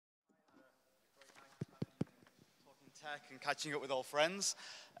tech and catching up with old friends.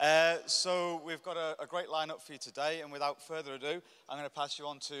 So we've got a great lineup for you today, and without further ado, I'm going to pass you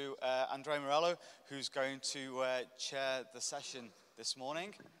on to Andrea Morello, who's going to chair the session this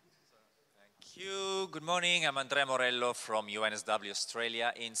morning. Thank you. Good morning. I'm Andrea Morello from UNSW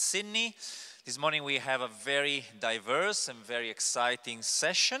Australia in Sydney. This morning we have a very diverse and very exciting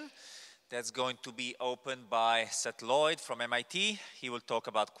session that's going to be opened by Seth Lloyd from MIT. He will talk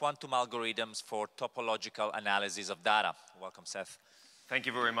about quantum algorithms for topological analysis of data. Welcome, Seth. Thank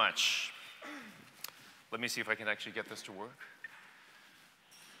you very much. Let me see if I can actually get this to work.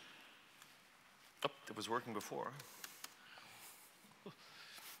 Oh, it was working before.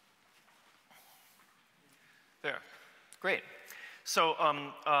 There. Great. So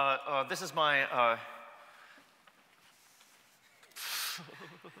this is my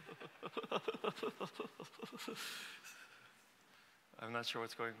I'm not sure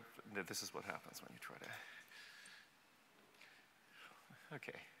what's going. This is what happens when you try to.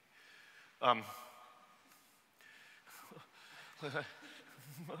 Okay.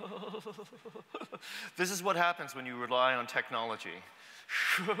 This is what happens when you rely on technology.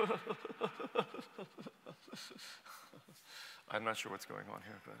 I'm not sure what's going on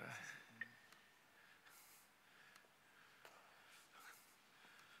here, but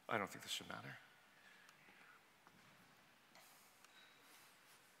I don't think this should matter.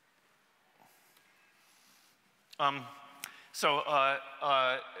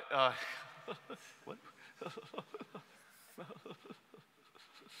 What?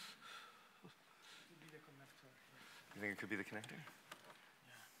 You think it could be the connector?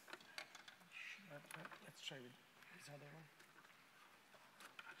 Yeah. Let's try with this other one.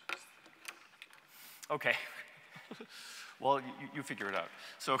 Okay. Well, you figure it out.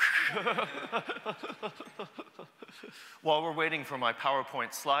 So while we're waiting for my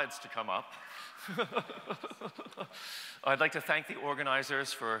PowerPoint slides to come up, I'd like to thank the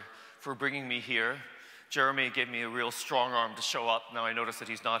organizers for bringing me here. Jeremy gave me a real strong arm to show up. Now I notice that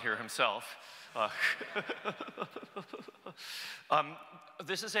he's not here himself.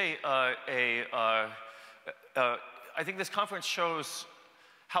 This is I think this conference shows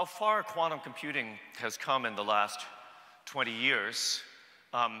how far quantum computing has come in the last 20 years.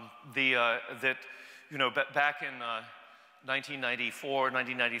 Back in 1994,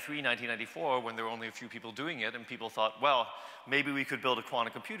 1993, 1994, when there were only a few people doing it, and people thought, well, maybe we could build a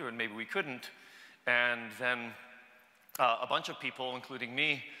quantum computer, and maybe we couldn't. And then a bunch of people, including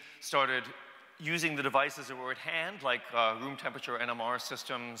me, started using the devices that were at hand, like room temperature NMR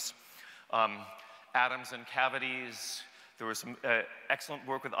systems, atoms in cavities. There was some excellent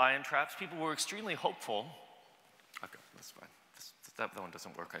work with ion traps. People were extremely hopeful. Okay, that's fine. That one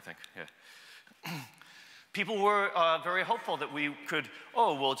doesn't work, I think. Yeah. People were very hopeful that we could,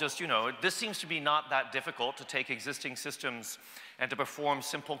 this seems to be not that difficult to take existing systems and to perform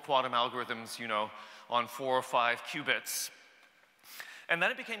simple quantum algorithms, on 4 or 5 qubits. And then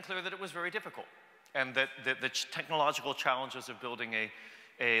it became clear that it was very difficult, and that the technological challenges of building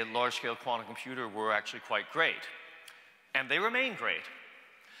a large-scale quantum computer were actually quite great. And they remain great.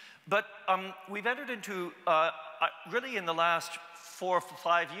 But we've entered into, really in the last 4 or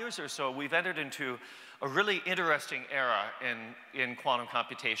 5 years or so, we've entered into a really interesting era in quantum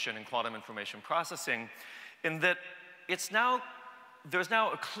computation and quantum information processing, in that there's now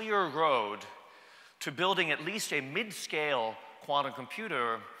a clear road to building at least a mid-scale quantum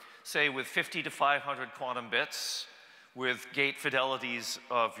computer, say with 50 to 500 quantum bits, with gate fidelities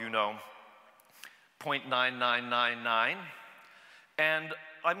of, 0.9999. And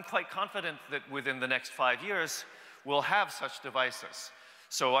I'm quite confident that within the next 5 years, we'll have such devices.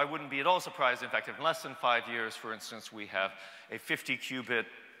 So I wouldn't be at all surprised, in fact, if in less than 5 years, for instance, we have a 50-qubit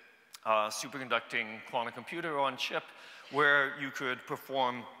superconducting quantum computer on chip where you could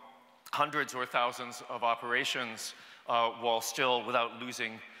perform hundreds or thousands of operations without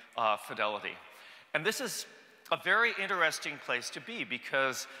losing fidelity. And this is a very interesting place to be,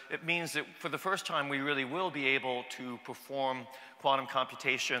 because it means that for the first time we really will be able to perform quantum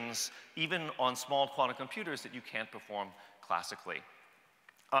computations even on small quantum computers that you can't perform classically.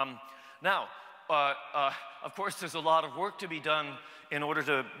 Of course, there's a lot of work to be done in order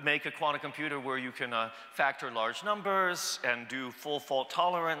to make a quantum computer where you can factor large numbers and do full fault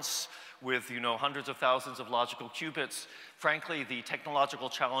tolerance with hundreds of thousands of logical qubits. Frankly, the technological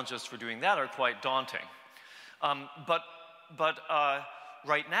challenges for doing that are quite daunting. But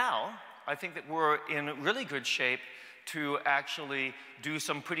right now, I think that we're in really good shape to actually do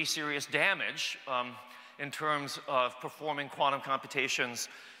some pretty serious damage in terms of performing quantum computations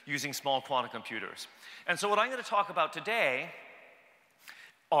using small quantum computers. And so what I'm going to talk about today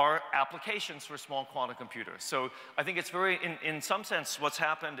are applications for small quantum computers. So I think it's very, in some sense, what's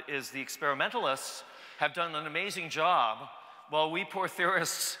happened is the experimentalists have done an amazing job, while we poor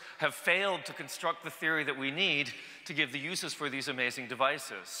theorists have failed to construct the theory that we need to give the uses for these amazing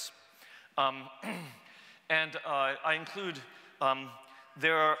devices. And I include,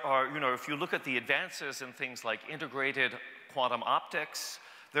 there are, if you look at the advances in things like integrated quantum optics,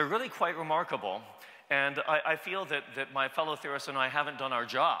 they're really quite remarkable. And I feel that my fellow theorists and I haven't done our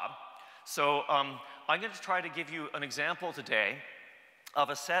job. So I'm going to try to give you an example today of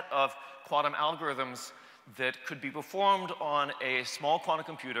a set of quantum algorithms that could be performed on a small quantum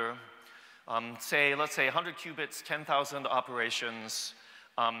computer, let's say 100 qubits, 10,000 operations,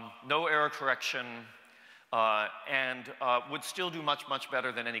 no error correction, and would still do much, much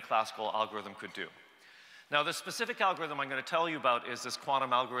better than any classical algorithm could do. Now, the specific algorithm I'm going to tell you about is this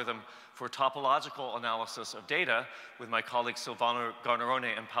quantum algorithm for topological analysis of data with my colleagues Silvano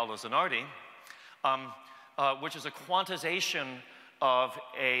Garnerone and Paolo Zanardi, which is a quantization of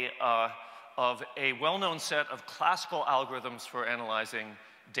a well-known set of classical algorithms for analyzing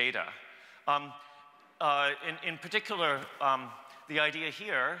data. In particular, the idea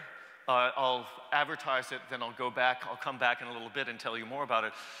here, I'll advertise it, then I'll come back in a little bit and tell you more about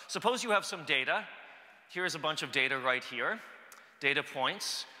it. Suppose you have some data. Here's a bunch of data right here, data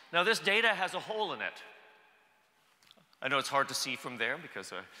points. Now this data has a hole in it. I know it's hard to see from there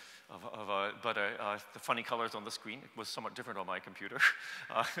because the funny colors on the screen, it was somewhat different on my computer.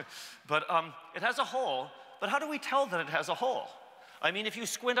 But it has a hole, but how do we tell that it has a hole? I mean, if you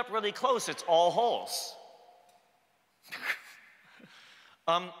squint up really close, it's all holes.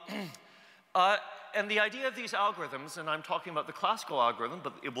 And the idea of these algorithms, and I'm talking about the classical algorithm,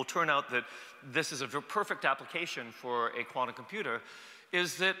 but it will turn out that this is a perfect application for a quantum computer,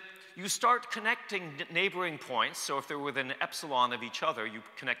 is that you start connecting neighboring points. So if they're within epsilon of each other, you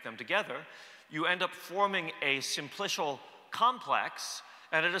connect them together. You end up forming a simplicial complex,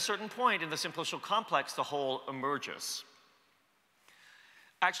 and at a certain point in the simplicial complex, the whole emerges.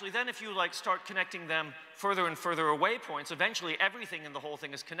 Actually, then if you start connecting them further and further away points, eventually everything in the whole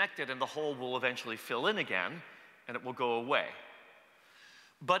thing is connected and the whole will eventually fill in again and it will go away.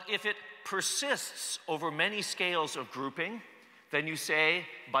 But if it persists over many scales of grouping, then you say,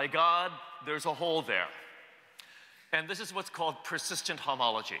 by God, there's a hole there. And this is what's called persistent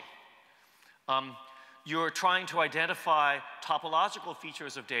homology. You're trying to identify topological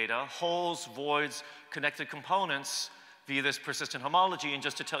features of data, holes, voids, connected components, via this persistent homology. And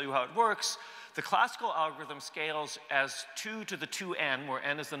just to tell you how it works, the classical algorithm scales as 2 to the 2n, where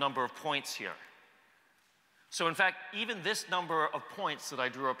n is the number of points here. So in fact, even this number of points that I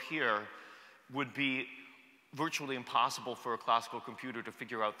drew up here would be virtually impossible for a classical computer to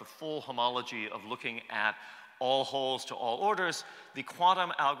figure out the full homology of looking at all holes to all orders. The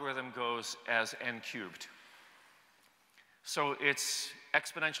quantum algorithm goes as n cubed. So it's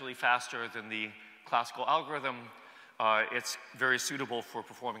exponentially faster than the classical algorithm. It's very suitable for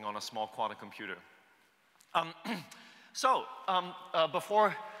performing on a small quantum computer.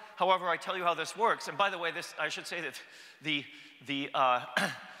 Before, however, I tell you how this works, and by the way, I should say that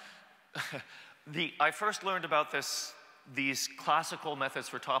I first learned about these classical methods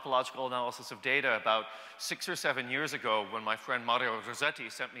for topological analysis of data about 6 or 7 years ago when my friend Mario Rossetti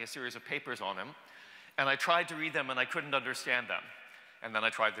sent me a series of papers on him, and I tried to read them and I couldn't understand them. And then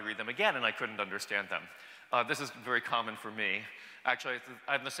I tried to read them again and I couldn't understand them. This is very common for me. Actually,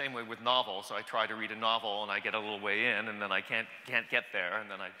 I'm the same way with novels. I try to read a novel and I get a little way in and then I can't get there,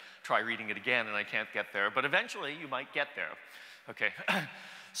 and then I try reading it again and I can't get there. But eventually you might get there. Okay.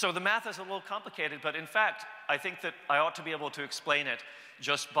 So the math is a little complicated, but in fact, I think that I ought to be able to explain it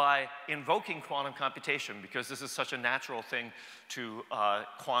just by invoking quantum computation, because this is such a natural thing to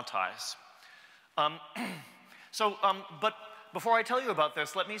quantize. But before I tell you about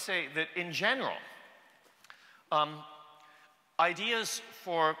this, let me say that in general, ideas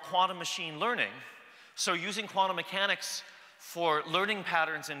for quantum machine learning, so using quantum mechanics for learning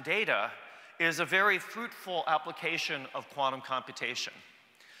patterns in data, is a very fruitful application of quantum computation.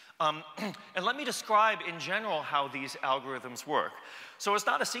 And let me describe in general how these algorithms work. So it's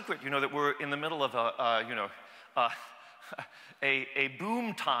not a secret, that we're in the middle of a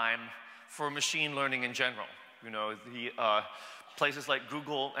boom time for machine learning in general. The places like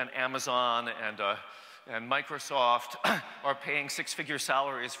Google and Amazon and Microsoft are paying 6-figure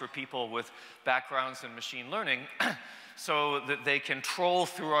salaries for people with backgrounds in machine learning so that they can troll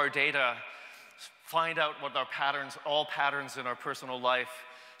through our data, find out what our patterns, all patterns in our personal life,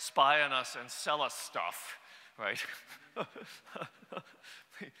 spy on us and sell us stuff, right?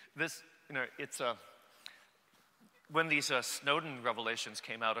 when these Snowden revelations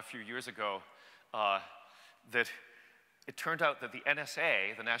came out a few years ago, that it turned out that the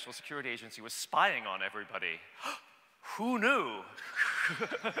NSA, the National Security Agency, was spying on everybody. Who knew?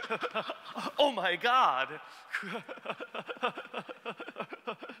 Oh my God.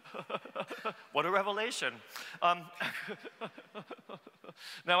 What a revelation.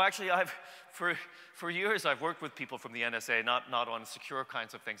 Now, actually, for years, I've worked with people from the NSA, not on secure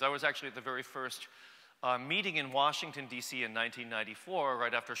kinds of things. I was actually at the very first meeting in Washington, D.C. in 1994,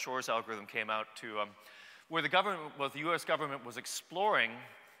 right after Shor's algorithm came out, where the US government was exploring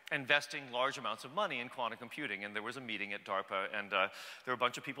investing large amounts of money in quantum computing. And there was a meeting at DARPA, and there were a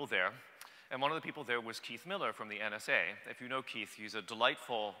bunch of people there. And one of the people there was Keith Miller from the NSA. If you know Keith, he's a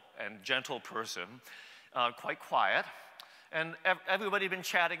delightful and gentle person, quite quiet. And everybody had been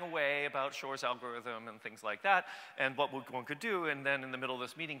chatting away about Shor's algorithm and things like that, and what one could do. And then in the middle of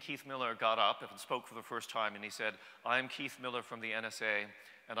this meeting, Keith Miller got up and spoke for the first time, and he said, "I'm Keith Miller from the NSA,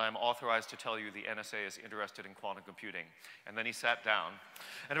 and I'm authorized to tell you the NSA is interested in quantum computing." And then he sat down,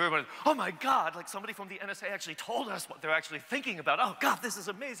 and everybody, "Oh my God, like somebody from the NSA actually told us what they're actually thinking about. Oh God, this is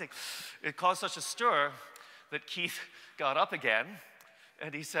amazing." It caused such a stir that Keith got up again,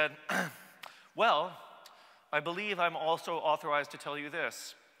 and he said, "Well, I believe I'm also authorized to tell you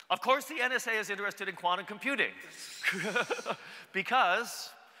this. Of course the NSA is interested in quantum computing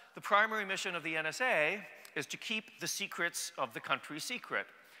because the primary mission of the NSA is to keep the secrets of the country secret.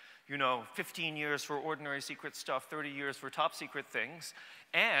 You know, 15 years for ordinary secret stuff, 30 years for top secret things.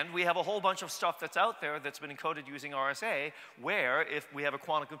 And we have a whole bunch of stuff that's out there that's been encoded using RSA, where if we have a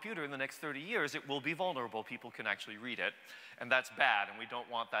quantum computer in the next 30 years, it will be vulnerable. People can actually read it. And that's bad, and we don't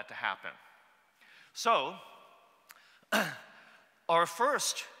want that to happen. So, our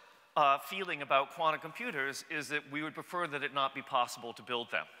first feeling about quantum computers is that we would prefer that it not be possible to build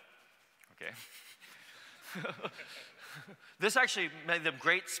them, okay? This actually made them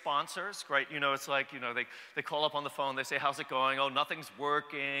great sponsors, right? You know, it's like, you know, they call up on the phone, they say, "How's it going?" "Oh, nothing's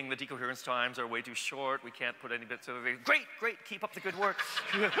working, the decoherence times are way too short, we can't put any bits of it." "Great, great, keep up the good work."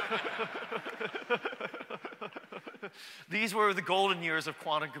 These were the golden years of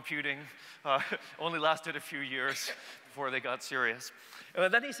quantum computing. Only lasted a few years before they got serious.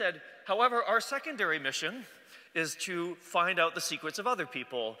 And then he said, "However, our secondary mission is to find out the secrets of other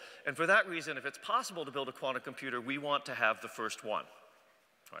people. And for that reason, if it's possible to build a quantum computer, we want to have the first one."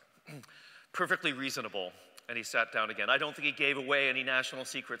 Right. Perfectly reasonable. And he sat down again. I don't think he gave away any national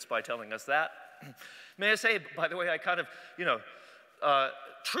secrets by telling us that. May I say, by the way, I kind of, you know,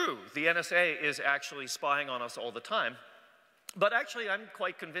 true, the NSA is actually spying on us all the time. But actually, I'm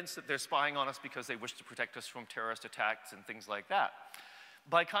quite convinced that they're spying on us because they wish to protect us from terrorist attacks and things like that.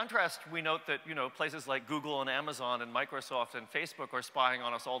 By contrast, we note that, you know, places like Google and Amazon and Microsoft and Facebook are spying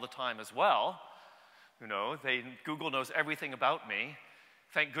on us all the time as well. You know, Google knows everything about me.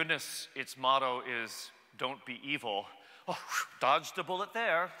 Thank goodness its motto is, "Don't be evil." Oh, dodged a bullet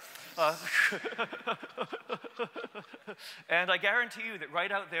there. And I guarantee you that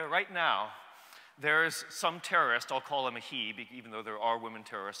right out there, right now, there's some terrorist, I'll call him a he, even though there are women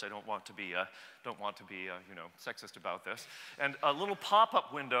terrorists. I don't want to be, you know, sexist about this. And a little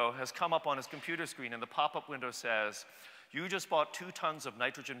pop-up window has come up on his computer screen, and the pop-up window says, "You just bought 2 tons of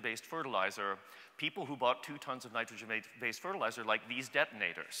nitrogen-based fertilizer. People who bought 2 tons of nitrogen-based fertilizer like these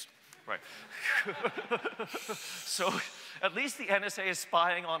detonators." Right. So at least the NSA is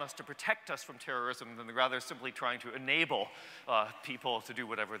spying on us to protect us from terrorism than rather simply trying to enable people to do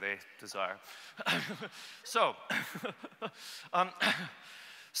whatever they desire. So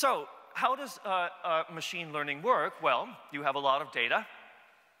how does machine learning work? Well, you have a lot of data,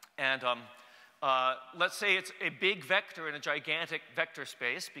 and let's say it's a big vector in a gigantic vector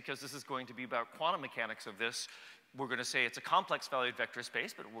space, because this is going to be about quantum mechanics of this. We're going to say it's a complex valued vector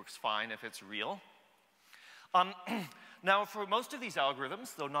space, but it works fine if it's real. Now, for most of these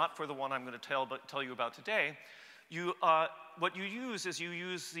algorithms, though not for the one I'm going to tell you about today, what you use is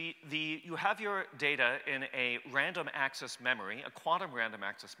you have your data in a random access memory, a quantum random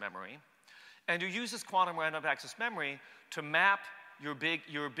access memory, and you use this quantum random access memory to map your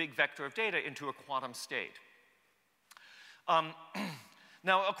big vector of data into a quantum state.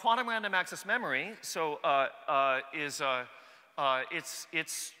 Now, a quantum random access memory,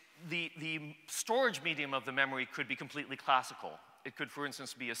 the storage medium of the memory could be completely classical. It could, for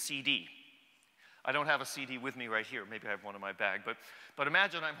instance, be a CD. I don't have a CD with me right here. Maybe I have one in my bag. But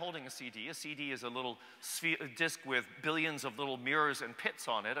imagine I'm holding a CD. A CD is a little disk with billions of little mirrors and pits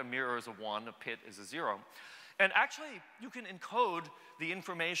on it. A mirror is a 1, a pit is a 0. And actually, you can encode the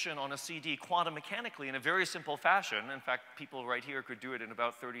information on a CD quantum mechanically in a very simple fashion. In fact, people right here could do it in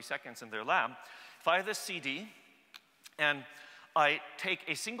about 30 seconds in their lab. If I have this CD, And I take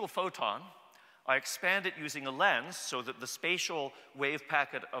a single photon, I expand it using a lens so that the spatial wave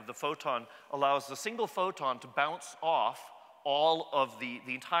packet of the photon allows the single photon to bounce off all of the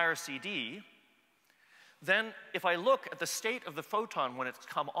entire CD. Then if I look at the state of the photon when it's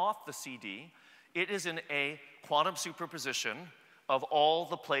come off the CD, it is in a quantum superposition of all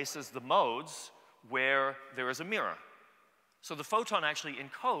the places, the modes, where there is a mirror. So the photon actually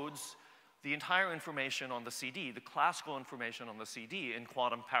encodes the entire information on the CD, the classical information on the CD, in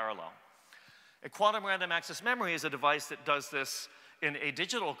quantum parallel. A quantum random access memory is a device that does this in a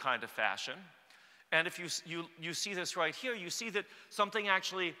digital kind of fashion. And if you see this right here, you see that something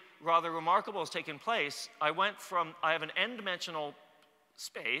actually rather remarkable has taken place. I have an n-dimensional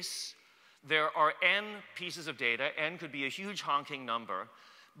space. There are n pieces of data. N could be a huge honking number.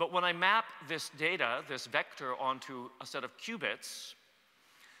 But when I map this data, this vector, onto a set of qubits,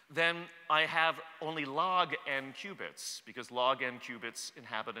 then I have only log n qubits, because log n qubits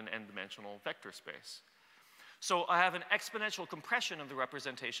inhabit an n-dimensional vector space. So I have an exponential compression of the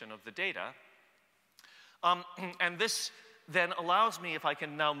representation of the data. And this then allows me, if I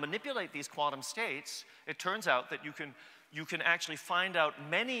can now manipulate these quantum states, it turns out that you can actually find out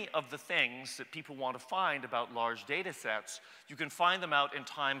many of the things that people want to find about large data sets. You can find them out in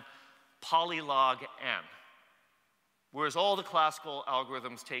time polylog n. Whereas all the classical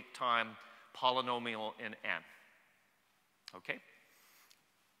algorithms take time polynomial in n. Okay?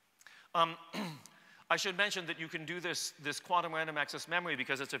 I should mention that you can do this quantum random access memory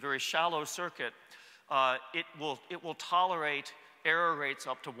because it's a very shallow circuit. It will tolerate error rates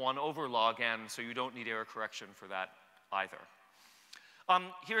up to 1 over log n, so you don't need error correction for that either.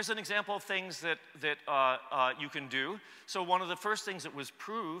 Here's an example of things that you can do. So one of the first things that was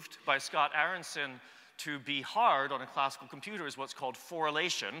proved by Scott Aronson to be hard on a classical computer is what's called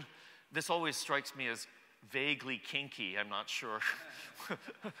correlation. This always strikes me as vaguely kinky, I'm not sure.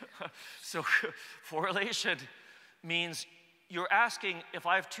 So correlation means you're asking, if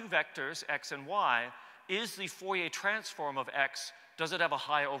I have two vectors, x and y, is the Fourier transform of x, does it have a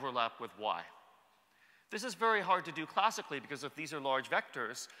high overlap with y? This is very hard to do classically, because if these are large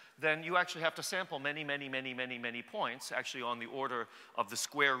vectors, then you actually have to sample many, many, many, many, many points, actually on the order of the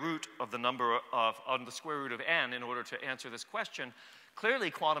square root of the number on the square root of n in order to answer this question.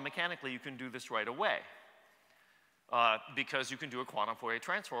 Clearly, quantum mechanically, you can do this right away, because you can do a quantum Fourier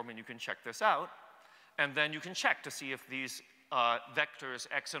transform and you can check this out. And then you can check to see if these vectors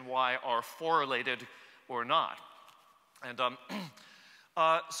x and y are correlated or not. And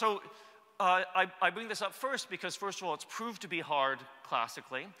I bring this up first because, first of all, it's proved to be hard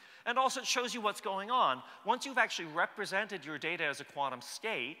classically, and also it shows you what's going on. Once you've actually represented your data as a quantum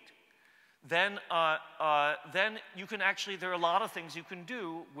state, then you can actually, there are a lot of things you can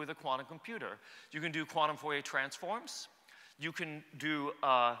do with a quantum computer. You can do quantum Fourier transforms. You can do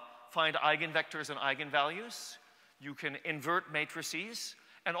find eigenvectors and eigenvalues. You can invert matrices.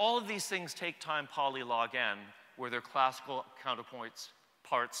 And all of these things take time polylog n, where their classical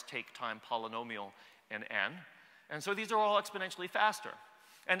parts take time polynomial in n. And so these are all exponentially faster.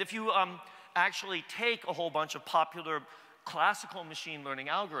 And if you actually take a whole bunch of popular classical machine learning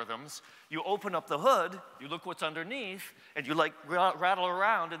algorithms, you open up the hood, you look what's underneath, and you like rattle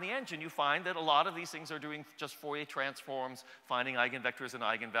around in the engine, you find that a lot of these things are doing just Fourier transforms, finding eigenvectors and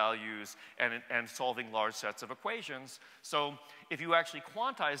eigenvalues, and solving large sets of equations. So if you actually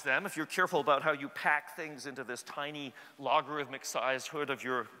quantize them, if you're careful about how you pack things into this tiny logarithmic sized hood of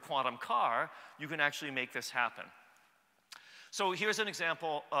your quantum car, you can actually make this happen. So here's an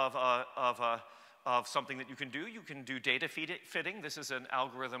example of something that you can do. You can do data fitting. This is an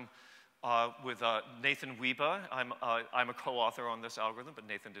algorithm with Nathan Wiebe. I'm a co-author on this algorithm, but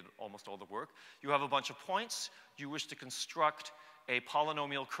Nathan did almost all the work. You have a bunch of points. You wish to construct a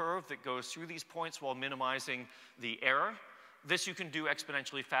polynomial curve that goes through these points while minimizing the error. This you can do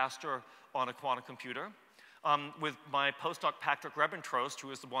exponentially faster on a quantum computer. With my postdoc Patrick Rebentrost, who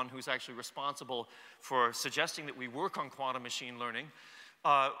is the one who's actually responsible for suggesting that we work on quantum machine learning,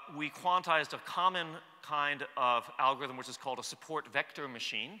 we quantized a common kind of algorithm which is called a support vector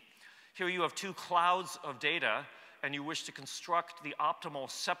machine. Here you have two clouds of data, and you wish to construct the optimal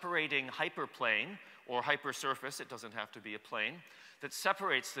separating hyperplane or hypersurface, it doesn't have to be a plane, that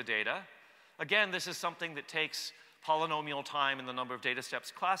separates the data. Again, this is something that takes polynomial time in the number of data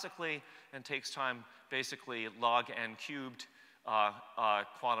steps classically, and takes time basically log n cubed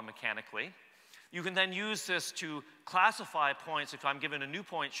quantum mechanically. You can then use this to classify points. If I'm given a new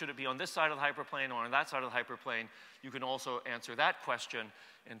point, should it be on this side of the hyperplane or on that side of the hyperplane? You can also answer that question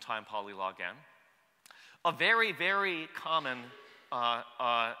in time polylog n. A very, very common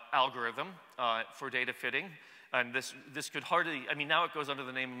algorithm for data fitting and this could hardly, I mean, now it goes under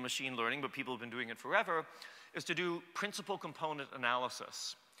the name of machine learning, but people have been doing it forever, is to do principal component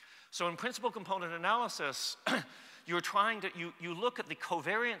analysis. So in principal component analysis, you're trying to, you look at the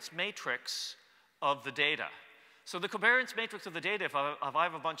covariance matrix of the data. So the covariance matrix of the data, if I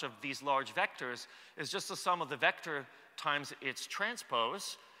have a bunch of these large vectors, is just the sum of the vector times its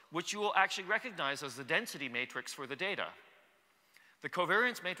transpose, which you will actually recognize as the density matrix for the data. The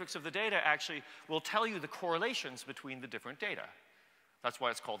covariance matrix of the data actually will tell you the correlations between the different data. That's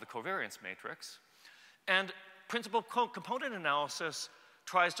why it's called the covariance matrix. And principal component analysis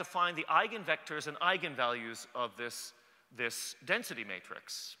tries to find the eigenvectors and eigenvalues of this density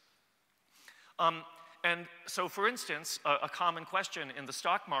matrix. And so, for instance, a common question in the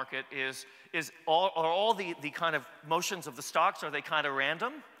stock market are all the kind of motions of the stocks, are they kind of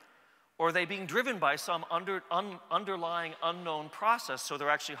random? Or are they being driven by some underlying unknown process, so they're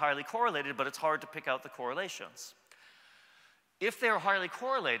actually highly correlated, but it's hard to pick out the correlations? If they're highly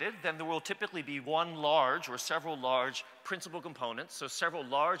correlated, then there will typically be one large or several large principal components, so several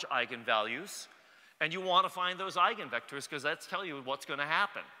large eigenvalues, and you want to find those eigenvectors because that's telling you what's going to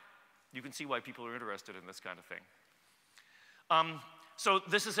happen. You can see why people are interested in this kind of thing. So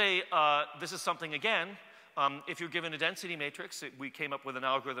this is something, again, if you're given a density matrix, we came up with an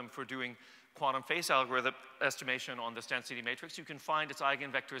algorithm for doing quantum phase algorithm estimation on this density matrix. You can find its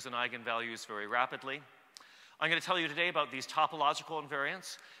eigenvectors and eigenvalues very rapidly. I'm going to tell you today about these topological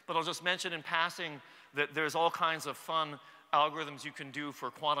invariants, but I'll just mention in passing that there's all kinds of fun algorithms you can do for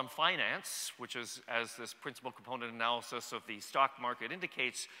quantum finance, which is, as this principal component analysis of the stock market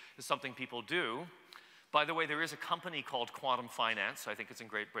indicates, is something people do. By the way, there is a company called Quantum Finance. I think it's in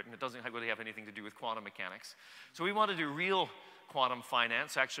Great Britain. It doesn't really have anything to do with quantum mechanics. So we want to do real quantum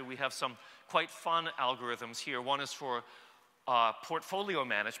finance. Actually, we have some quite fun algorithms here. One is for portfolio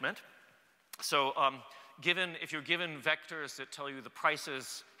management. So if you're given vectors that tell you the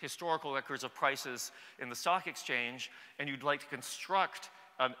prices, historical records of prices in the stock exchange, and you'd like to construct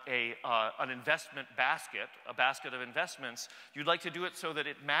an investment basket, a basket of investments, you'd like to do it so that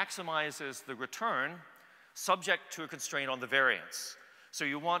it maximizes the return subject to a constraint on the variance. So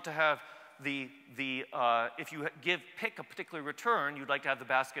you want to have if you pick a particular return, you'd like to have the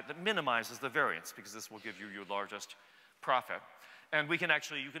basket that minimizes the variance, because this will give you your largest profit. And you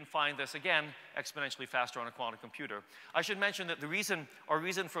can find this, again, exponentially faster on a quantum computer. I should mention that our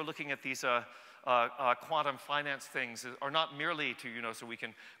reason for looking at these quantum finance things are not merely to, so we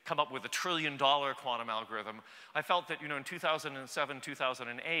can come up with $1 trillion quantum algorithm. I felt that, in 2007,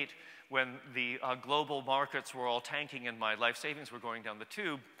 2008, when the global markets were all tanking and my life savings were going down the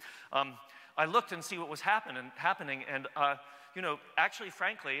tube, I looked and see what was happening, and actually,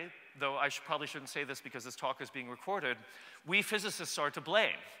 frankly, though I probably shouldn't say this because this talk is being recorded, we physicists are to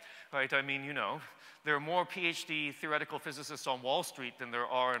blame, right? I mean, there are more PhD theoretical physicists on Wall Street than there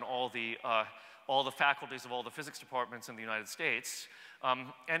are in all the faculties of all the physics departments in the United States.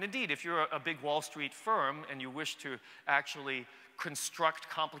 And indeed, if you're a big Wall Street firm and you wish to actually construct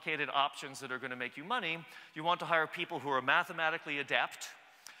complicated options that are going to make you money, you want to hire people who are mathematically adept,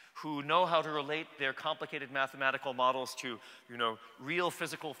 who know how to relate their complicated mathematical models to, real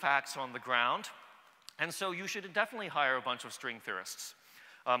physical facts on the ground. And so you should definitely hire a bunch of string theorists.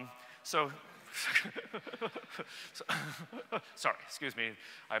 Sorry, excuse me.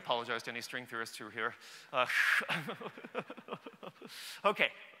 I apologize to any string theorists who are here. Okay,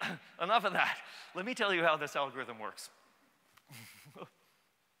 enough of that. Let me tell you how this algorithm works.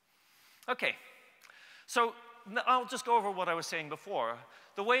 Okay, so I'll just go over what I was saying before.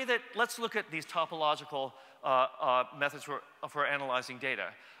 The way that, let's look at these topological methods for analyzing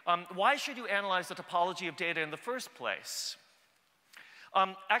data. Why should you analyze the topology of data in the first place?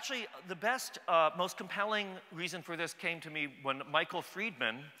 Actually, the best, most compelling reason for this came to me when Michael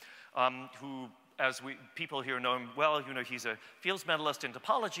Friedman, who, as people here know him well, he's a Fields medalist in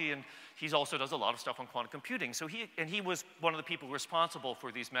topology, and he also does a lot of stuff on quantum computing. So he was one of the people responsible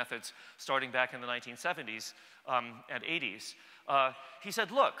for these methods starting back in the 1970s and 80s. He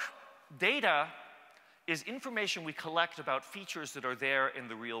said, look, data is information we collect about features that are there in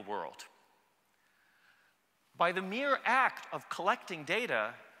the real world. By the mere act of collecting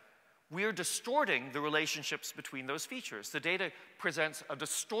data, we're distorting the relationships between those features. The data presents a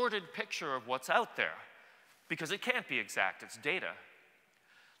distorted picture of what's out there because it can't be exact, it's data.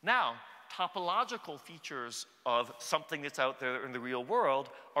 Now, topological features of something that's out there in the real world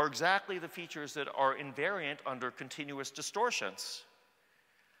are exactly the features that are invariant under continuous distortions.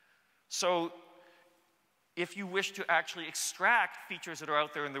 So if you wish to actually extract features that are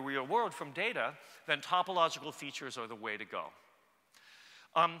out there in the real world from data, then topological features are the way to go.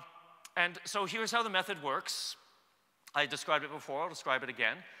 And so here's how the method works. I described it before, I'll describe it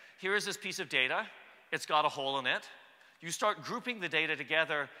again. Here is this piece of data. It's got a hole in it. You start grouping the data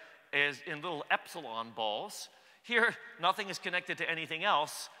together as in little epsilon balls. Here, nothing is connected to anything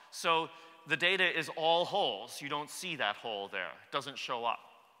else, so the data is all holes. You don't see that hole there. It doesn't show up.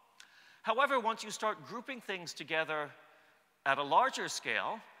 However, once you start grouping things together at a larger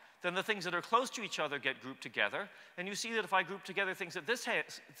scale, then the things that are close to each other get grouped together, and you see that if I group together things at this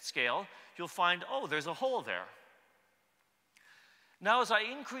scale, you'll find, oh, there's a hole there. Now, as I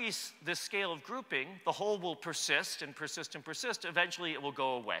increase this scale of grouping, the hole will persist and persist and persist. Eventually, it will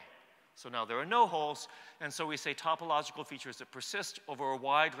go away. So now there are no holes, and so we say topological features that persist over a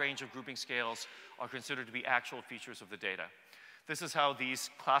wide range of grouping scales are considered to be actual features of the data. This is how these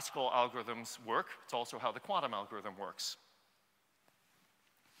classical algorithms work. It's also how the quantum algorithm works.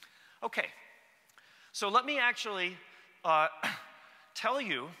 Okay, so let me actually tell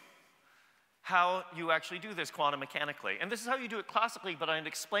you how you actually do this quantum mechanically. And this is how you do it classically, but I'm going to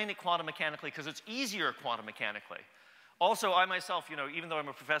explain it quantum mechanically because it's easier quantum mechanically. Also, I myself, even though I'm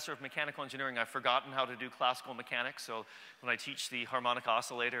a professor of mechanical engineering, I've forgotten how to do classical mechanics. So when I teach the harmonic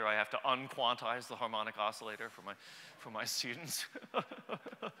oscillator, I have to unquantize the harmonic oscillator for my students.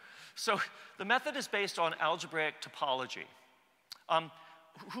 So the method is based on algebraic topology.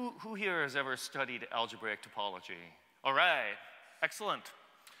 Who here has ever studied algebraic topology? All right, excellent,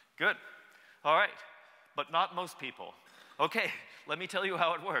 good. All right, but not most people. Okay, let me tell you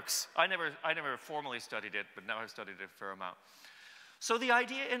how it works. I never formally studied it, but now I've studied it a fair amount. So the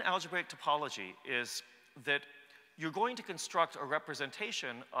idea in algebraic topology is that you're going to construct a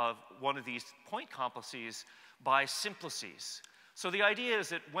representation of one of these point complexes by simplices. So the idea is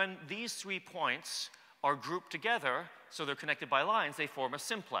that when these 3 points are grouped together, so they're connected by lines, they form a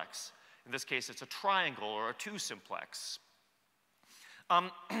simplex. In this case, it's a triangle or a 2-simplex.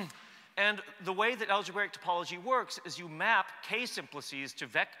 And the way that algebraic topology works is you map k-simplices to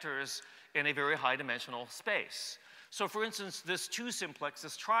vectors in a very high-dimensional space. So for instance, this 2-simplex,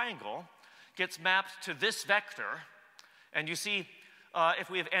 this triangle, gets mapped to this vector. And you see, if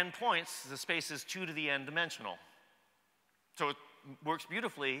we have n points, the space is 2 to the n dimensional. So it works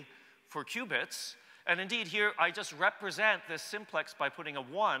beautifully for qubits. And indeed, here I just represent this simplex by putting a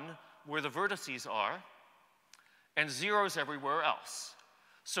 1 where the vertices are and zeros everywhere else.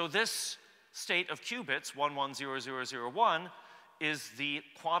 So this state of qubits, 110001, is the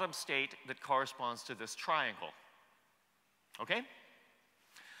quantum state that corresponds to this triangle. Okay?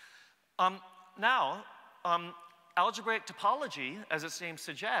 Now, algebraic topology, as its name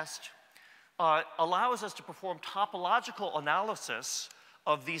suggests, allows us to perform topological analysis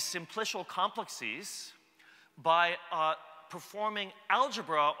of these simplicial complexes by performing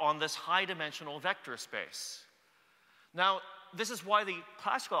algebra on this high-dimensional vector space. Now, this is why the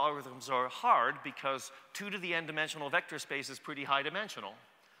classical algorithms are hard, because 2 to the n dimensional vector space is pretty high dimensional.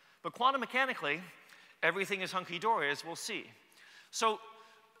 But quantum mechanically, everything is hunky-dory, as we'll see. So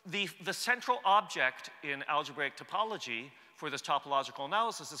the central object in algebraic topology for this topological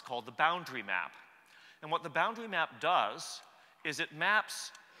analysis is called the boundary map. And what the boundary map does is it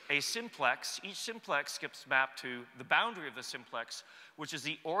maps a simplex. Each simplex gets mapped to the boundary of the simplex, which is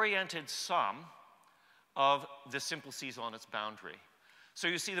the oriented sum of the simplices on its boundary. So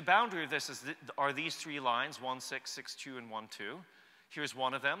you see the boundary of this are these 3 lines, 1, 6, 6, 2, and 1, 2. Here's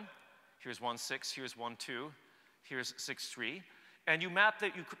one of them. Here's 1, 6, here's 1, 2, here's 6, 3. And you map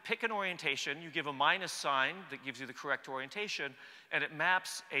that, you pick an orientation, you give a minus sign that gives you the correct orientation, and it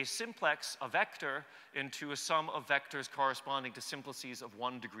maps a simplex, a vector, into a sum of vectors corresponding to simplices of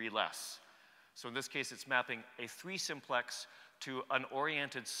 1 degree less. So in this case, it's mapping a 3-simplex to an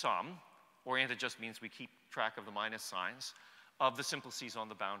oriented sum. Oriented just means we keep track of the minus signs of the simplices on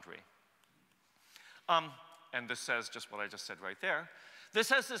the boundary. And this says just what I just said right there. This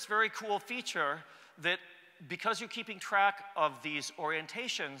has this very cool feature that because you're keeping track of these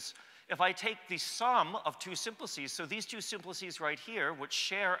orientations, if I take the sum of 2 simplices, so these 2 simplices right here, which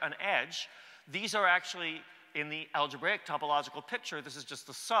share an edge, these are actually in the algebraic topological picture, this is just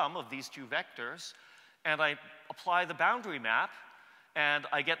the sum of these 2 vectors, and I apply the boundary map, and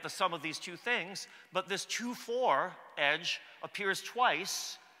I get the sum of these 2 things, but this 2, 4 edge appears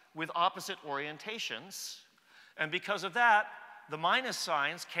twice with opposite orientations, and because of that, the minus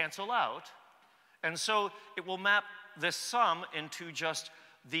signs cancel out, and so it will map this sum into just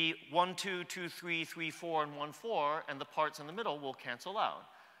the 1, 2, 2, 3, 3, 4, and 1, 4, and the parts in the middle will cancel out.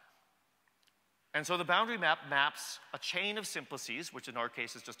 And so the boundary map maps a chain of simplices, which in our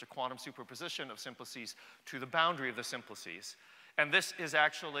case is just a quantum superposition of simplices, to the boundary of the simplices. And this is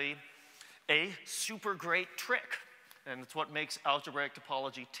actually a super great trick, and it's what makes algebraic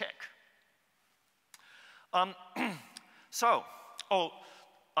topology tick. So,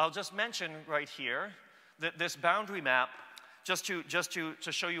 I'll just mention right here that this boundary map, just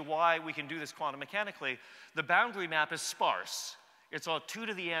to show you why we can do this quantum mechanically, the boundary map is sparse. It's a 2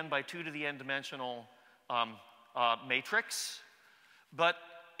 to the n by 2 to the n dimensional matrix. But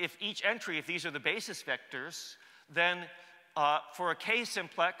if each entry, if these are the basis vectors, then for a k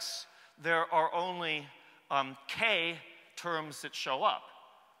simplex, there are only k terms that show up.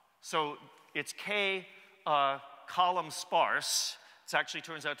 So it's k column sparse. It actually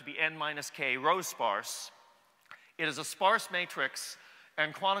turns out to be n minus k row sparse. It is a sparse matrix,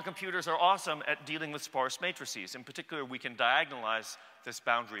 and quantum computers are awesome at dealing with sparse matrices. In particular, we can diagonalize this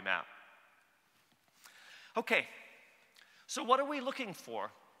boundary map. Okay, so what are we looking for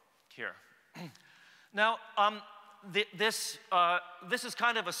here? Now, this is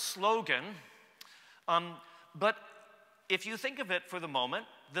kind of a slogan, but if you think of it for the moment,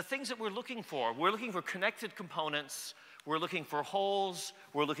 the things that we're looking for connected components, we're looking for holes,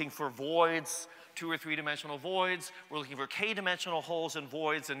 we're looking for voids, 2 or 3 dimensional voids, we're looking for k-dimensional holes and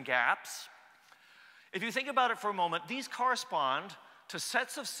voids and gaps. If you think about it for a moment, these correspond to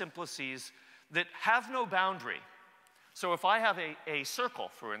sets of simplices that have no boundary. So if I have a circle,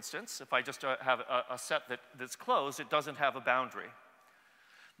 for instance, if I just have a set that's closed, it doesn't have a boundary.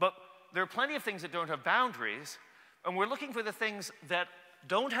 But there are plenty of things that don't have boundaries, and we're looking for the things that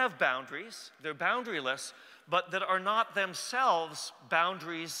don't have boundaries, they're boundaryless, but that are not themselves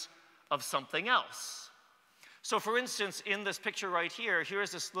boundaries of something else. So for instance, in this picture right here,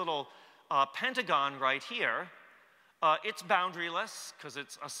 here's this little pentagon right here. It's boundaryless because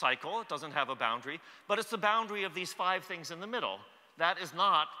it's a cycle, it doesn't have a boundary, but it's the boundary of these 5 things in the middle. That is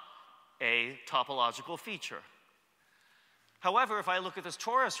not a topological feature. However, if I look at this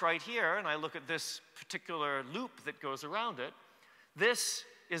torus right here, and I look at this particular loop that goes around it, this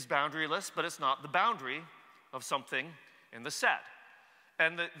is boundaryless, but it's not the boundary of something in the set.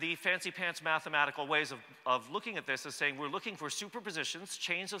 And the fancy pants mathematical ways of looking at this is saying we're looking for superpositions,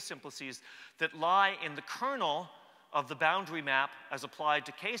 chains of simplices, that lie in the kernel of the boundary map as applied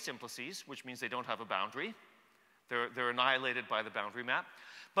to k-simplices, which means they don't have a boundary. They're annihilated by the boundary map.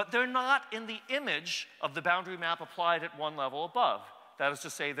 But they're not in the image of the boundary map applied at one level above. That is to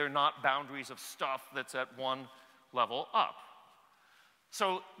say, they're not boundaries of stuff that's at one level up.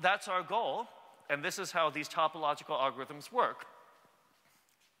 So that's our goal, and this is how these topological algorithms work.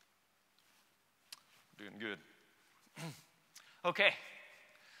 Doing good. Okay.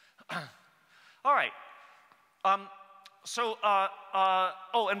 All right.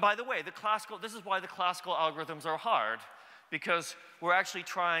 Oh, and by the way, this is why the classical algorithms are hard, because we're actually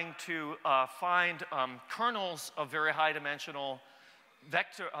trying to find kernels of very high-dimensional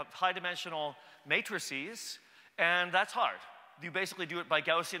high-dimensional matrices, and that's hard. You basically do it by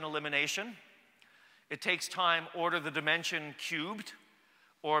Gaussian elimination. It takes time, order the dimension cubed,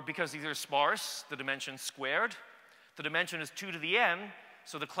 or because these are sparse, the dimension squared. The dimension is 2 to the n,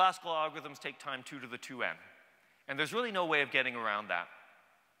 so the classical algorithms take time 2 to the 2n. And there's really no way of getting around that.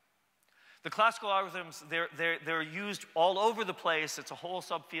 The classical algorithms, they're used all over the place. It's a whole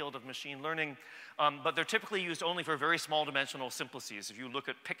subfield of machine learning, but they're typically used only for very small dimensional simplices. If you look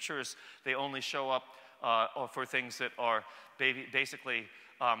at pictures, they only show up for things that are basically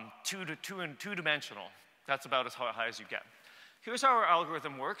two-dimensional. That's about as high as you get. Here's how our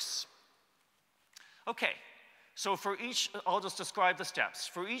algorithm works. Okay, so for each, I'll just describe the steps.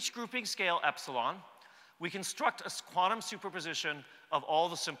 For each grouping scale epsilon, we construct a quantum superposition of all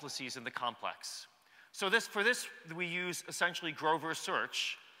the simplices in the complex. So for this, we use essentially Grover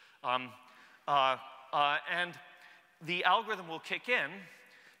search. And the algorithm will kick in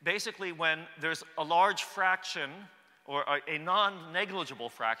basically when there's a large fraction, or a non-negligible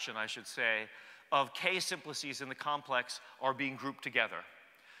fraction, I should say, of k simplices in the complex are being grouped together.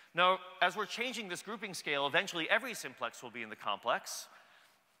 Now, as we're changing this grouping scale, eventually every simplex will be in the complex.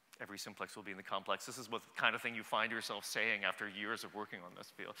 Every simplex will be in the complex. This is what kind of thing you find yourself saying after years of working on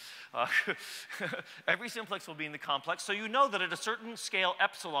this field. Every simplex will be in the complex, so you know that at a certain scale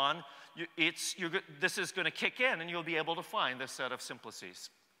epsilon, this is going to kick in, and you'll be able to find this set of simplices.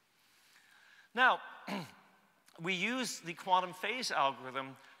 Now, we use the quantum phase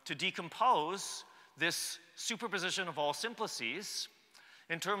algorithm to decompose this superposition of all simplices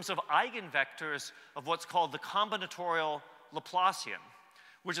in terms of eigenvectors of what's called the combinatorial Laplacian,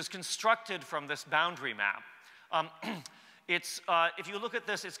 which is constructed from this boundary map. If you look at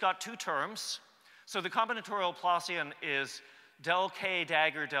this, it's got 2 terms. So the combinatorial Laplacian is del k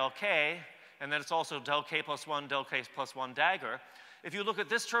dagger del k, and then it's also del k plus 1 dagger. If you look at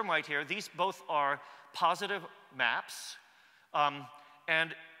this term right here, these both are positive maps.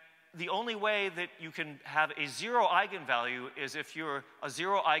 And the only way that you can have a zero eigenvalue is if you're a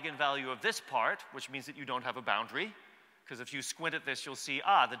zero eigenvalue of this part, which means that you don't have a boundary. Because if you squint at this, you'll see,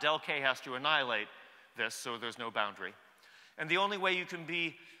 the del K has to annihilate this, so there's no boundary. And the only way you can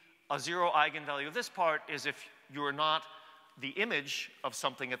be a zero eigenvalue of this part is if you're not the image of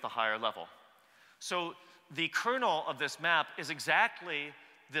something at the higher level. So the kernel of this map is exactly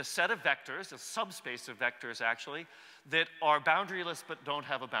this set of vectors, a subspace of vectors actually, that are boundaryless but don't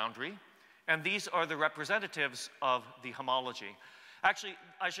have a boundary. And these are the representatives of the homology. Actually,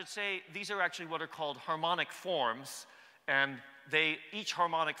 I should say these are actually what are called harmonic forms. And each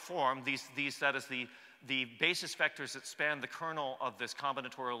harmonic form, that is the basis vectors that span the kernel of this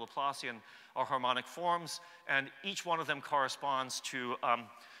combinatorial Laplacian are harmonic forms. And each one of them corresponds to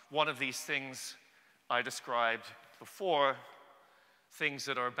one of these things I described before, things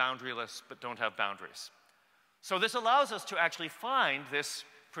that are boundaryless but don't have boundaries. So this allows us to actually find this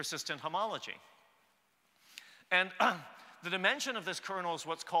persistent homology. And the dimension of this kernel is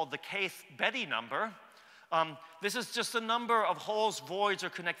what's called the kth Betti number. This is just the number of holes, voids, or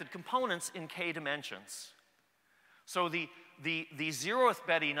connected components in k dimensions. So the 0th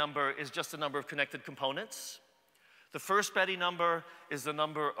Betti number is just the number of connected components. The first Betti number is the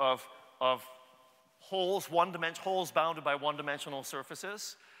number of holes, holes bounded by one-dimensional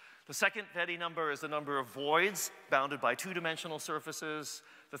surfaces. The second Betti number is the number of voids bounded by two-dimensional surfaces.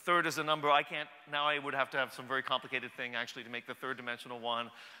 The third is a number now I would have to have some very complicated thing actually to make the third-dimensional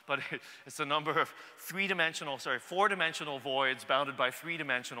one, but it's the number of four-dimensional voids bounded by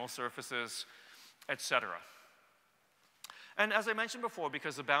three-dimensional surfaces, etc. And as I mentioned before,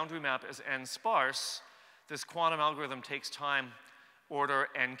 because the boundary map is n sparse, this quantum algorithm takes time order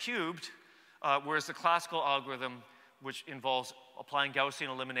n cubed, whereas the classical algorithm, which involves applying Gaussian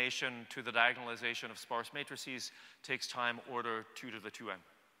elimination to the diagonalization of sparse matrices, takes time order 2 to the 2n.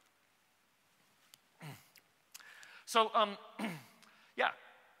 So, yeah.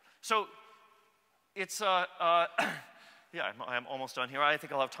 So, it's, yeah, I'm almost done here. I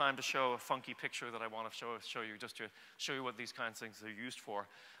think I'll have time to show a funky picture that I want to show you, just to show you what these kinds of things are used for.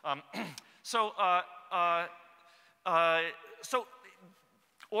 So,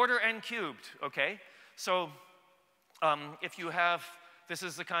 order n cubed, okay? So, if you have, this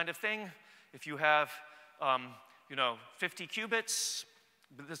is the kind of thing, if you have, 50 qubits,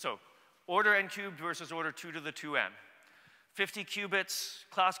 so order n cubed versus order 2 to the 2n. 50 qubits,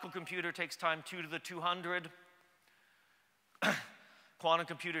 classical computer takes time 2 to the 200. Quantum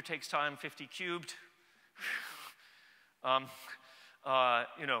computer takes time 50 cubed.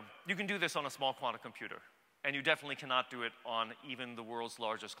 You can do this on a small quantum computer, and you definitely cannot do it on even the world's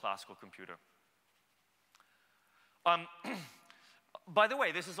largest classical computer. By the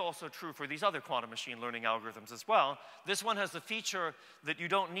way, this is also true for these other quantum machine learning algorithms as well. This one has the feature that you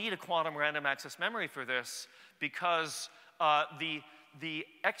don't need a quantum random access memory for this, because the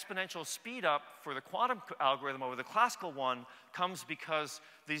exponential speed up for the quantum algorithm over the classical one comes because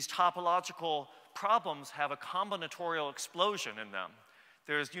these topological problems have a combinatorial explosion in them.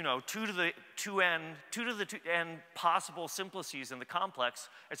 There's, 2 to the 2n possible simplices in the complex.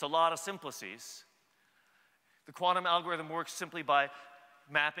 It's a lot of simplices. The quantum algorithm works simply by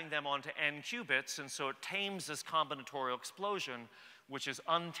mapping them onto n qubits, and so it tames this combinatorial explosion, which is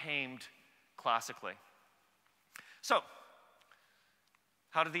untamed classically. So,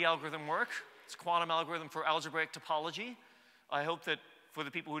 how did the algorithm work? It's a quantum algorithm for algebraic topology. I hope that for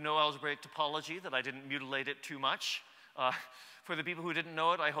the people who know algebraic topology that I didn't mutilate it too much. For the people who didn't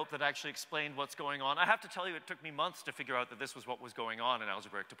know it, I hope that I actually explained what's going on. I have to tell you, it took me months to figure out that this was what was going on in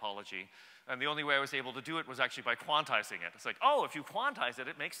algebraic topology. And the only way I was able to do it was actually by quantizing it. It's like, oh, if you quantize it,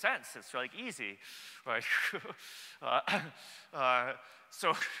 it makes sense. It's like easy, right?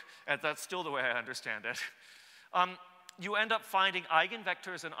 And that's still the way I understand it. You end up finding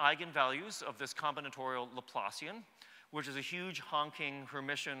eigenvectors and eigenvalues of this combinatorial Laplacian, which is a huge honking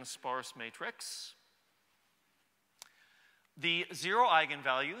Hermitian sparse matrix. The zero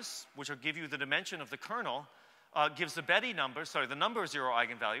eigenvalues, which will give you the dimension of the kernel, gives the Betti number, the number of zero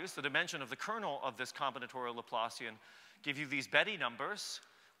eigenvalues, the dimension of the kernel of this combinatorial Laplacian, give you these Betti numbers,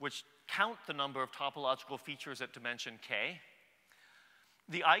 which count the number of topological features at dimension k.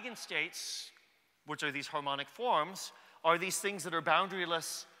 The eigenstates, which are these harmonic forms, are these things that are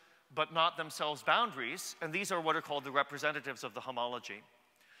boundaryless but not themselves boundaries, and these are what are called the representatives of the homology.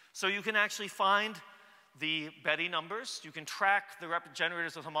 So you can actually find the Betti numbers, you can track the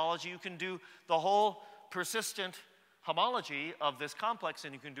generators of homology, you can do the whole persistent homology of this complex,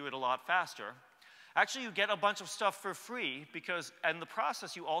 and you can do it a lot faster. Actually, you get a bunch of stuff for free because in the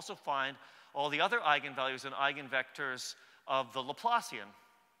process you also find all the other eigenvalues and eigenvectors of the Laplacian.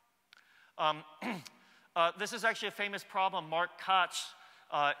 This is actually a famous problem. Mark Koch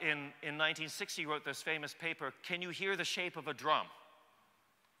in 1960 wrote this famous paper, Can You Hear the Shape of a Drum?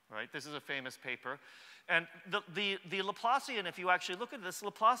 Right? This is a famous paper. And the Laplacian, if you actually look at this,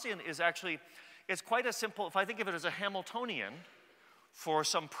 Laplacian is actually, it's quite a simple, if I think of it as a Hamiltonian for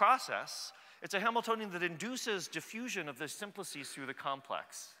some process, it's a Hamiltonian that induces diffusion of the simplices through the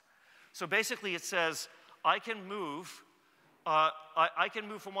complex. So basically it says, I can move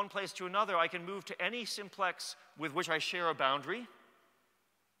from one place to another. I can move to any simplex with which I share a boundary.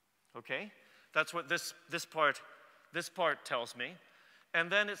 Okay? That's what this part tells me. And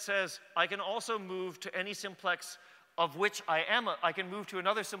then it says, I can also move to any simplex of which I can move to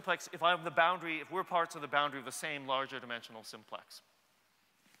another simplex if I'm the boundary, if we're parts of the boundary of the same larger dimensional simplex.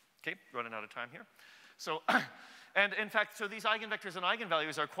 Okay, running out of time here. So, and in fact, so these eigenvectors and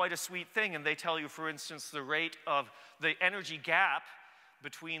eigenvalues are quite a sweet thing, and they tell you, for instance, the rate of the energy gap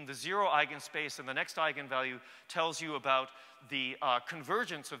between the zero eigenspace and the next eigenvalue tells you about the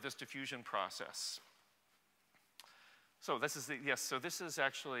convergence of this diffusion process. So this is so this is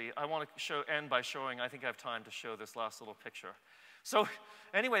actually, I want to end by showing, I think I have time to show this last little picture. So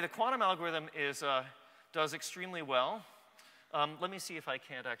anyway, the quantum algorithm does extremely well. Let me see if I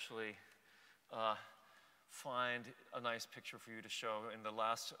can't actually find a nice picture for you to show in the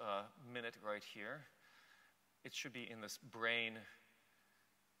last minute right here. It should be in this brain.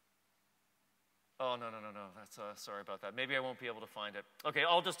 Oh, no. That's, sorry about that. Maybe I won't be able to find it. Okay,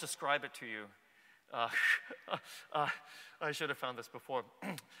 I'll just describe it to you. I should have found this before.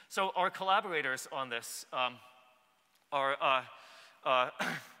 So our collaborators on this are,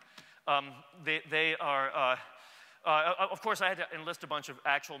 they are, of course, I had to enlist a bunch of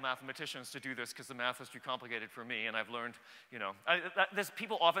actual mathematicians to do this because the math was too complicated for me, and I've learned, you know,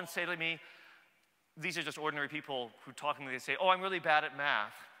 people often say to me, these are just ordinary people who talk to me, they say, oh, I'm really bad at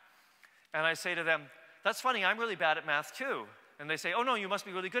math. And I say to them, that's funny, I'm really bad at math too. And they say, oh no, you must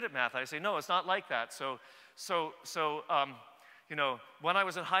be really good at math. I say, no, it's not like that. So you know, when I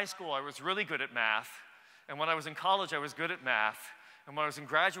was in high school, I was really good at math. And when I was in college, I was good at math. And when I was in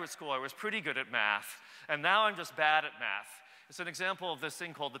graduate school, I was pretty good at math. And now I'm just bad at math. It's an example of this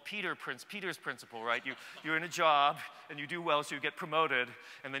thing called the Peter's principle, right? You're in a job, and you do well, so you get promoted.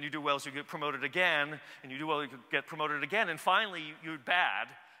 And then you do well, so you get promoted again. And you do well, you get promoted again. And finally, you're bad.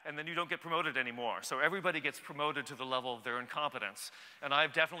 And then you don't get promoted anymore. So everybody gets promoted to the level of their incompetence. And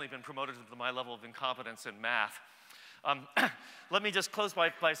I've definitely been promoted to my level of incompetence in math. Let me just close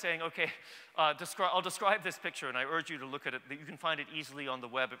by saying, okay, I'll describe this picture, and I urge you to look at it. You can find it easily on the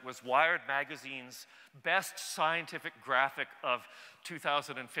web. It was Wired Magazine's best scientific graphic of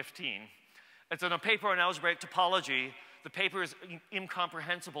 2015. It's in a paper on algebraic topology. The paper is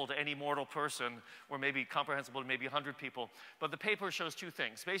incomprehensible to any mortal person, or maybe comprehensible to maybe 100 people. But the paper shows two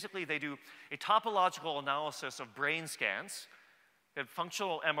things. Basically, they do a topological analysis of brain scans. They have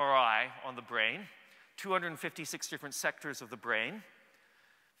functional MRI on the brain, 256 different sectors of the brain,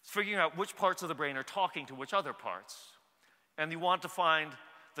 figuring out which parts of the brain are talking to which other parts. And you want to find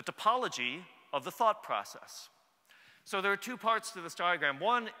the topology of the thought process. So there are two parts to this diagram.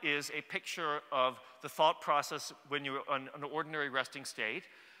 One is a picture of the thought process when you're on an ordinary resting state.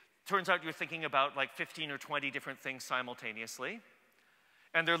 Turns out you're thinking about like 15 or 20 different things simultaneously.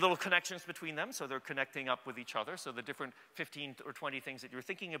 And there are little connections between them, so they're connecting up with each other. So the different 15 or 20 things that you're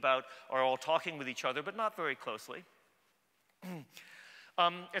thinking about are all talking with each other, but not very closely.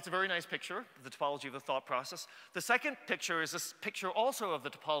 It's a very nice picture, the topology of the thought process. The second picture is this picture also of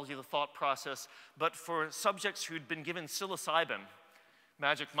the topology of the thought process, but for subjects who'd been given psilocybin,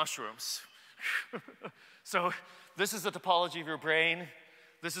 magic mushrooms. So this is the topology of your brain.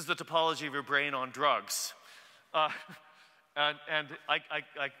 This is the topology of your brain on drugs. And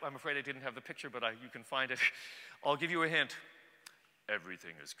I'm afraid I didn't have the picture, but you can find it. I'll give you a hint.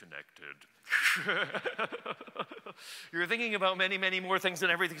 Everything is connected. You're thinking about many, many more things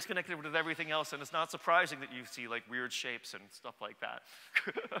than everything's connected with everything else, and it's not surprising that you see like weird shapes and stuff like that.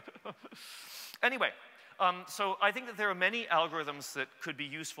 Anyway, so I think that there are many algorithms that could be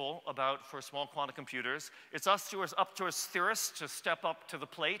useful for small quantum computers. It's up to us theorists to step up to the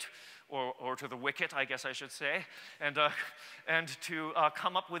plate, or to the wicket, I guess I should say, and to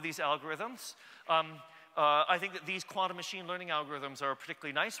come up with these algorithms. I think that these quantum machine learning algorithms are a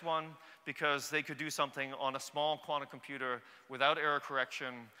particularly nice one because they could do something on a small quantum computer without error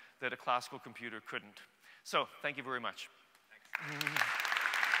correction that a classical computer couldn't. So, thank you very much.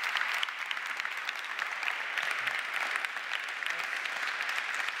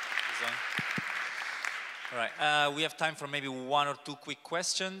 All right, we have time for maybe one or two quick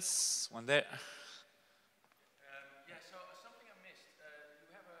questions. One there. Yeah, so something I missed.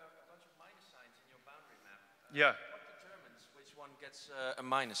 You have a bunch of mics. Yeah. What determines which one gets a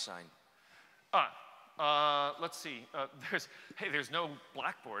minus sign? Let's see. There's no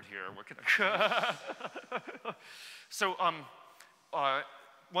blackboard here. What can I? So,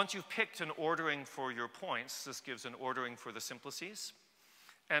 once you've picked an ordering for your points, this gives an ordering for the simplices.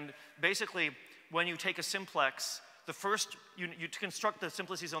 And basically, when you take a simplex, the first, you construct the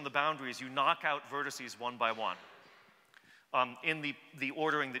simplices on the boundaries, you knock out vertices one by one in the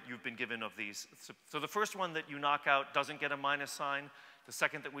ordering that you've been given of these. So the first one that you knock out doesn't get a minus sign. The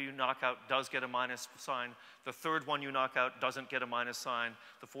second that you knock out does get a minus sign. The third one you knock out doesn't get a minus sign.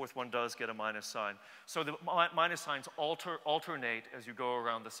 The fourth one does get a minus sign. So the minus signs alternate as you go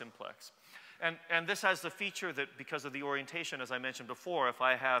around the simplex. And this has the feature that because of the orientation, as I mentioned before, if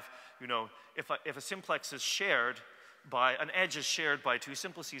I have, if a simplex is shared by, an edge is shared by two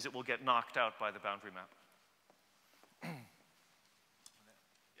simplices, it will get knocked out by the boundary map.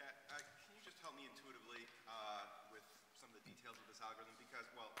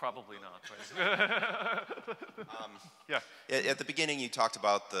 Probably not. Yeah. At the beginning, you talked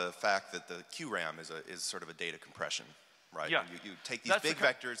about the fact that the QRAM is sort of a data compression, right? Yeah. You take these big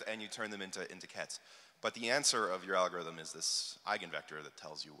vectors and you turn them into kets. But the answer of your algorithm is this eigenvector that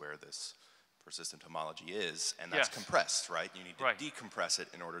tells you where this persistent homology is, and that's compressed, right? You need to decompress it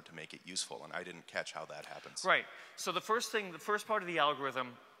in order to make it useful, and I didn't catch how that happens. Right. So the first part of the algorithm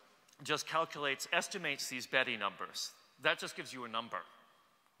just estimates these Betti numbers. That just gives you a number.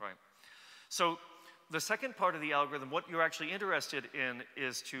 Right. So the second part of the algorithm, what you're actually interested in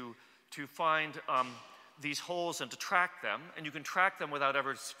is to find these holes and to track them, and you can track them without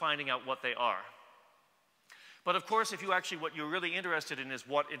ever finding out what they are. But of course, what you're really interested in is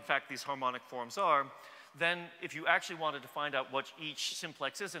what, in fact, these harmonic forms are, then if you actually wanted to find out what each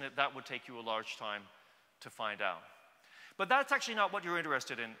simplex is in it, that would take you a large time to find out. But that's actually not what you're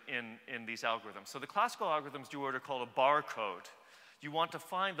interested in these algorithms. So the classical algorithms do what are called a barcode. You want to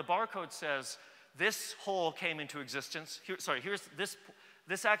find, the barcode says, this hole came into existence. Here's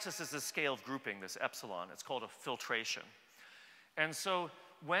this axis is the scale of grouping, this epsilon. It's called a filtration. And so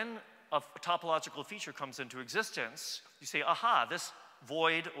when a topological feature comes into existence, you say, aha, this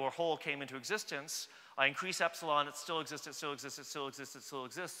void or hole came into existence. I increase epsilon, it still exists, it still exists, it still exists, it still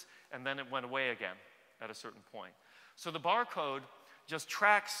exists, and then it went away again at a certain point. So the barcode just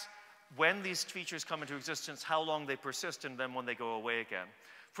tracks when these features come into existence, how long they persist, and then when they go away again.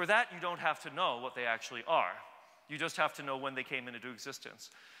 For that, you don't have to know what they actually are. You just have to know when they came into existence.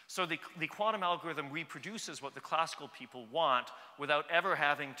 So the quantum algorithm reproduces what the classical people want without ever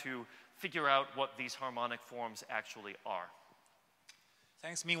having to figure out what these harmonic forms actually are.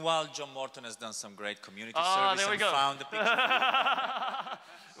 Thanks. Meanwhile, John Morton has done some great community service and found the picture.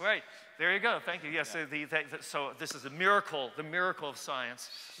 Right. There you go. Thank you. Yes. Yeah. So this is the miracle of science.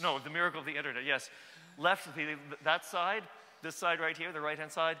 No, the miracle of the internet. Yes. Left, that side, this side right here, the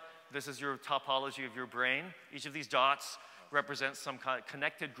right-hand side, this is your topology of your brain. Each of these dots represents some kind of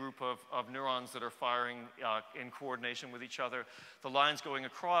connected group of neurons that are firing in coordination with each other. The lines going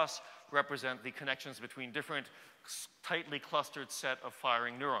across represent the connections between different tightly clustered set of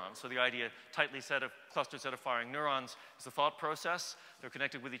firing neurons. So the idea, clustered set of firing neurons is the thought process. They're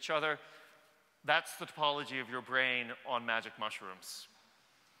connected with each other. That's the topology of your brain on magic mushrooms.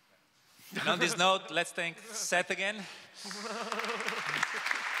 And on this note, let's thank Seth again.